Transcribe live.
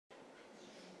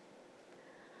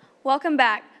Welcome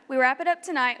back. We wrap it up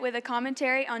tonight with a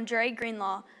commentary on Dre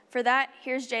Greenlaw. For that,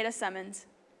 here's Jada Cummins.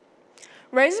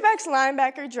 Razorbacks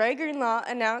linebacker Dre Greenlaw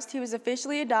announced he was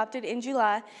officially adopted in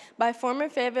July by former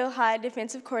Fayetteville High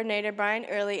defensive coordinator Brian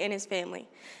Early and his family.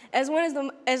 As one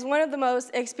of the most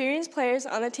experienced players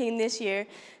on the team this year,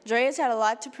 Dre has had a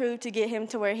lot to prove to get him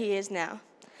to where he is now.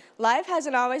 Life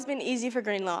hasn't always been easy for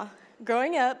Greenlaw.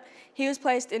 Growing up, he was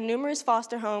placed in numerous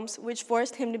foster homes, which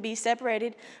forced him to be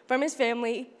separated from his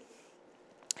family.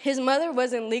 His mother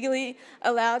wasn't legally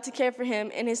allowed to care for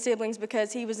him and his siblings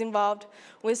because he was involved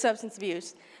with substance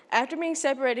abuse. After being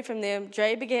separated from them,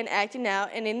 Dre began acting out,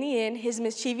 and in the end, his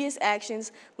mischievous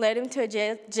actions led him to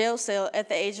a jail cell at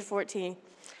the age of 14.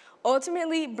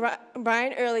 Ultimately,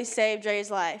 Brian Early saved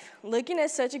Dre's life. Looking at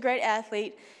such a great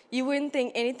athlete, you wouldn't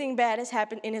think anything bad has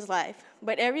happened in his life.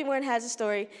 But everyone has a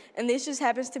story, and this just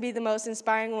happens to be the most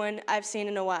inspiring one I've seen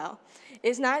in a while.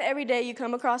 It's not every day you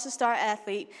come across a star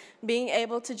athlete being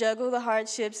able to juggle the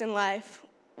hardships in life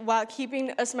while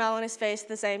keeping a smile on his face at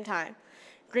the same time.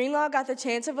 Greenlaw got the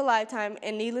chance of a lifetime,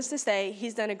 and needless to say,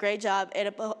 he's done a great job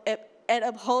at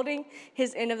upholding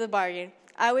his end of the bargain.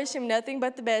 I wish him nothing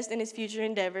but the best in his future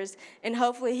endeavors, and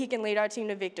hopefully he can lead our team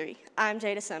to victory. I'm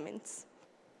Jada Cummins.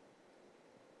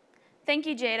 Thank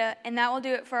you, Jada, and that will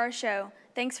do it for our show.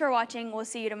 Thanks for watching. We'll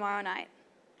see you tomorrow night.